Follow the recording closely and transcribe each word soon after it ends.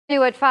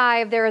New at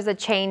 5, there is a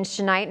change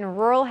tonight in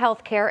rural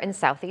health care in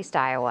southeast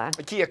Iowa.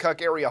 The Keokuk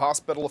Area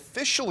Hospital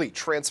officially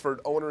transferred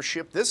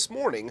ownership this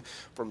morning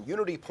from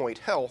Unity Point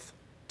Health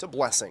to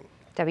Blessing.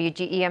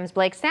 WGEM's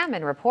Blake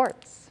Salmon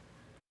reports.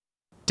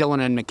 Dylan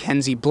and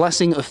Mackenzie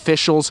Blessing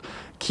officials,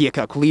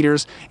 Keokuk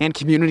leaders, and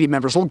community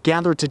members will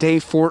gather today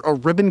for a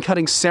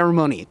ribbon-cutting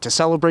ceremony to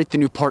celebrate the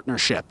new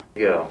partnership.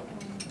 Yeah.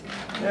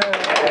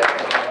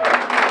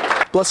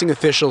 Blessing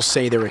officials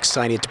say they're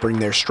excited to bring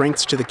their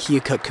strengths to the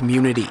Keokuk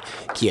community.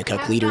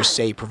 Keokuk leaders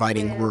say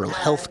providing rural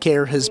health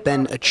care has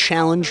been a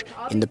challenge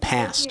in the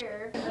past.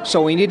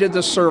 So we needed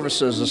the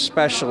services, the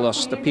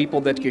specialists, the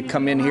people that could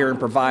come in here and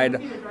provide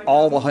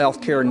all the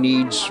health care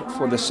needs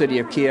for the city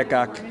of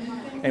Keokuk.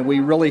 And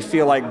we really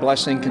feel like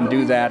Blessing can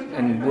do that,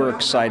 and we're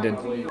excited.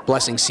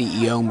 Blessing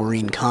CEO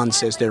Maureen Kahn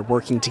says they're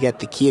working to get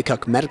the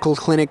Keokuk Medical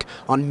Clinic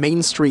on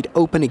Main Street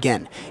open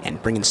again and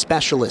bring in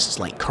specialists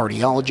like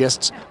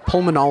cardiologists,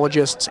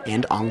 pulmonologists,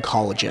 and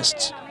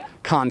oncologists.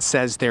 Kahn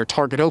says their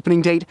target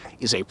opening date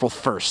is April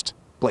 1st.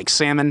 Blake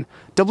Salmon,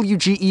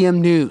 WGEM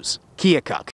News, Keokuk.